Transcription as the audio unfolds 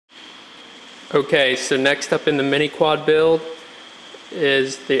Okay, so next up in the mini quad build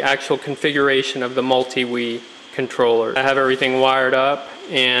is the actual configuration of the MultiWii controller. I have everything wired up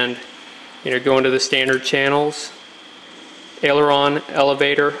and go into the standard channels: aileron,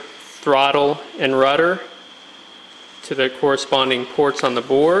 elevator, throttle, and rudder to the corresponding ports on the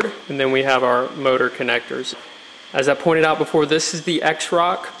board, and then we have our motor connectors. As I pointed out before, this is the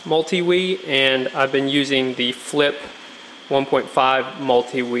X-Rock MultiWii, and I've been using the Flip 1.5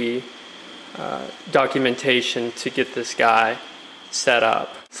 MultiWii documentation to get this guy set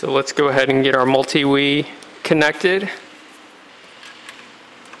up. So let's go ahead and get our MultiWii connected.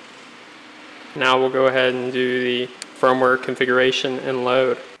 Now we'll go ahead and do the firmware configuration and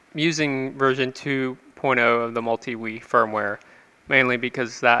load. I'm using version 2.0 of the MultiWii firmware, mainly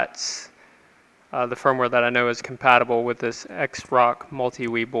because that's the firmware that I know is compatible with this X-Rock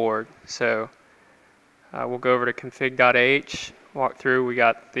MultiWii board. So we'll go over to config.h, walk through. We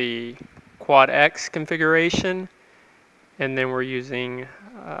got the Quad X configuration, and then we're using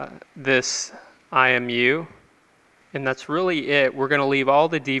this IMU, and that's really it. We're going to leave all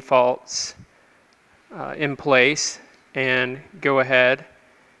the defaults in place and go ahead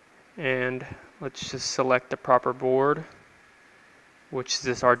and let's just select the proper board, which is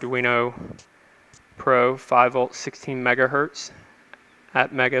this Arduino Pro 5V 16 megahertz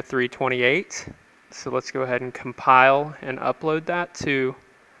at Mega 328. So let's go ahead and compile and upload that to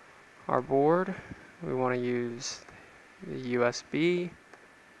our board. We want to use the USB.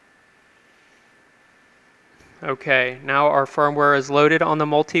 Okay, now our firmware is loaded on the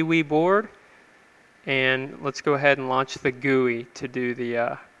MultiWii board, and let's go ahead and launch the GUI to do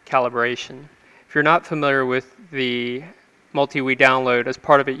the calibration. If you're not familiar with the MultiWii download, as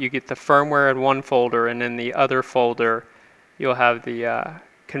part of it you get the firmware in one folder, and in the other folder you'll have the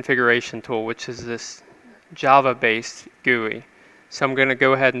configuration tool, which is this Java-based GUI. So I'm going to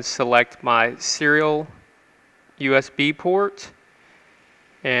go ahead and select my serial USB port,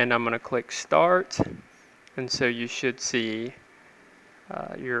 and I'm going to click Start, and so you should see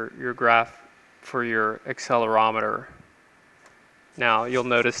your graph for your accelerometer. Now you'll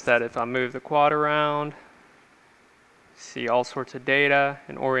notice that if I move the quad around, see all sorts of data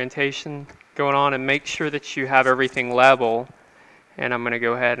and orientation going on, and make sure that you have everything level. And I'm going to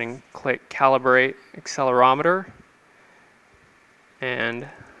go ahead and click Calibrate Accelerometer, and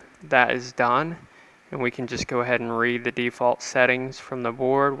that is done, and we can just go ahead and read the default settings from the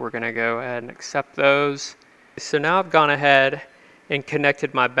board. We're going to go ahead and accept those. So now I've gone ahead and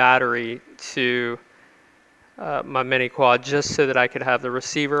connected my battery to my mini quad just so that I could have the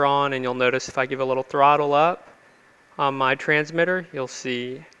receiver on, and you'll notice if I give a little throttle up on my transmitter, you'll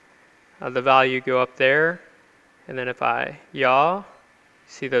see the value go up there, and then if I yaw,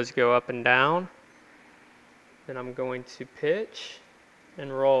 see those go up and down. Then I'm going to pitch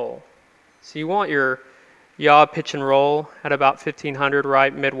and roll. So you want your yaw, pitch, and roll at about 1500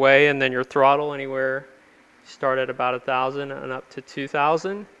 right midway, and then your throttle anywhere start at about 1000 and up to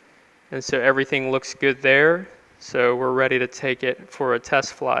 2000. And so everything looks good there. So we're ready to take it for a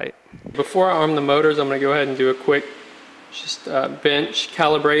test flight. Before I arm the motors, I'm going to go ahead and do a quick bench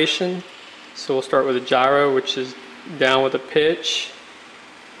calibration. So we'll start with a gyro, which is down with a pitch,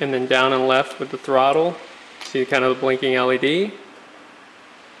 and then down and left with the throttle. See kind of the blinking LED.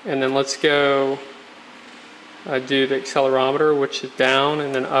 And then let's go do the accelerometer, which is down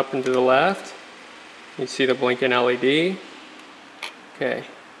and then up and to the left. You see the blinking LED. Okay,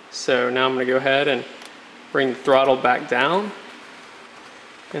 so now I'm going to go ahead and bring the throttle back down.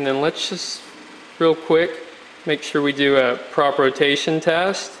 And then let's just real quick make sure we do a prop rotation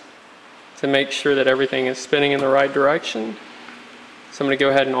test to make sure that everything is spinning in the right direction. So I'm going to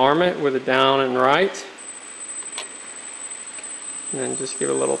go ahead and arm it with a down and right. And then just give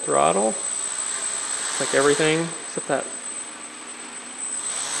it a little throttle. Like everything except that.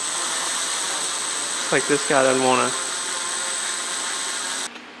 Like this guy doesn't want to.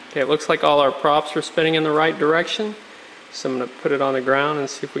 Okay, it looks like all our props are spinning in the right direction. So I'm going to put it on the ground and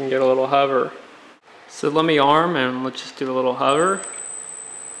see if we can get a little hover. So let me arm and let's just do a little hover.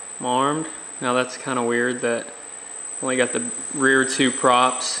 I'm armed. Now that's kind of weird that I only got the rear two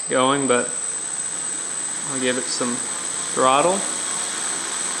props going, but I'll give it some throttle.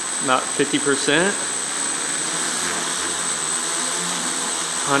 About 50%.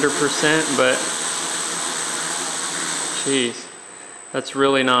 100%, but geez, that's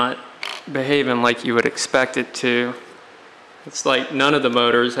really not behaving like you would expect it to. It's like none of the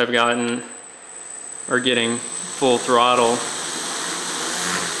motors have gotten or getting full throttle.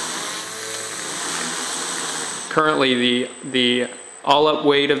 Currently the all-up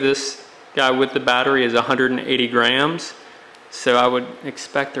weight of this guy with the battery is 180 grams, so I would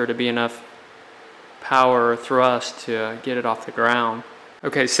expect there to be enough power or thrust to get it off the ground.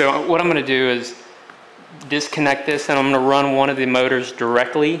 Okay, so what I'm going to do is disconnect this, and I'm going to run one of the motors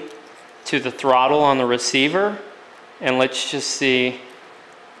directly to the throttle on the receiver, and let's just see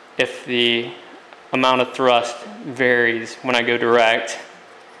if the amount of thrust varies when I go direct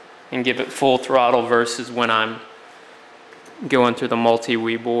and give it full throttle versus when I'm going through the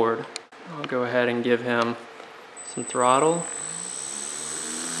MultiWii board. I'll go ahead and give him some throttle.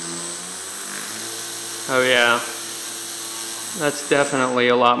 Oh yeah, that's definitely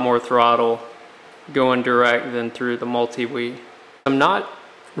a lot more throttle going direct than through the MultiWii. I'm not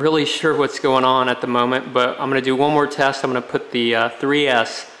really sure what's going on at the moment, but I'm going to do one more test. I'm going to put the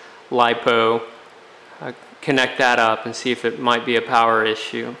 3S lipo, connect that up and see if it might be a power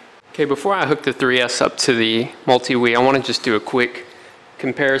issue. Okay, before I hook the 3S up to the MultiWii, I want to just do a quick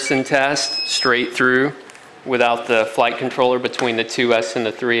comparison test straight through without the flight controller between the 2S and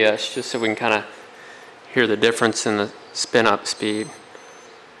the 3S, just so we can kind of hear the difference in the spin up speed.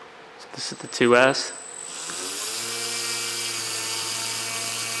 So this is the 2S.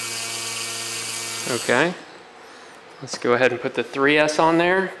 Okay, let's go ahead and put the 3S on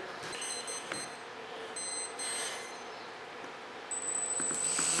there.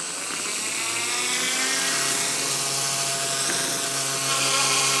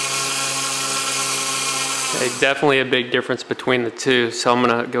 Okay, definitely a big difference between the two, so I'm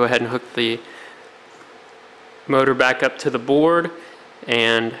going to go ahead and hook the motor back up to the board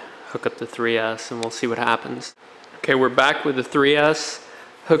and hook up the 3S, and we'll see what happens. Okay, we're back with the 3S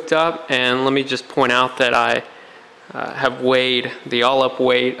hooked up, and let me just point out that I have weighed, the all-up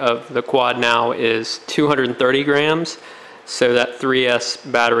weight of the quad now is 230 grams, so that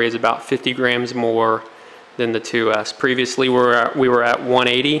 3S battery is about 50 grams more than the 2S. Previously we were at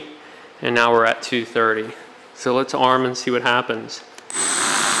 180, and now we're at 230. So let's arm and see what happens.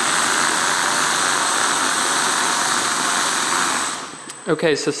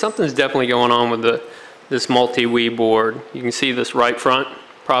 Okay, so something's definitely going on with this MultiWii board. You can see this right front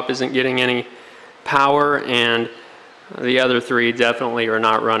prop isn't getting any power, and the other three definitely are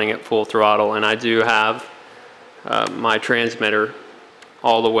not running at full throttle, and I do have my transmitter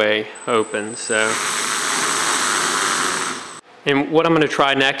all the way open. So, and what I'm going to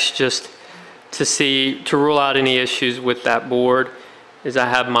try next, just to rule out any issues with that board, is I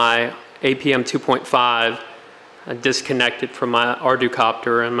have my APM 2.5 disconnected from my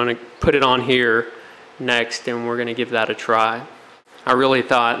Quadcopter. I'm going to put it on here next, and we're going to give that a try. I really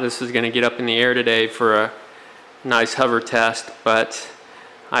thought this was going to get up in the air today for a nice hover test, but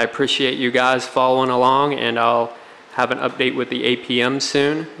I appreciate you guys following along, and I'll have an update with the APM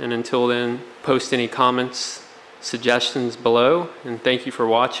soon. And until then, post any comments, suggestions below, and thank you for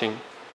watching.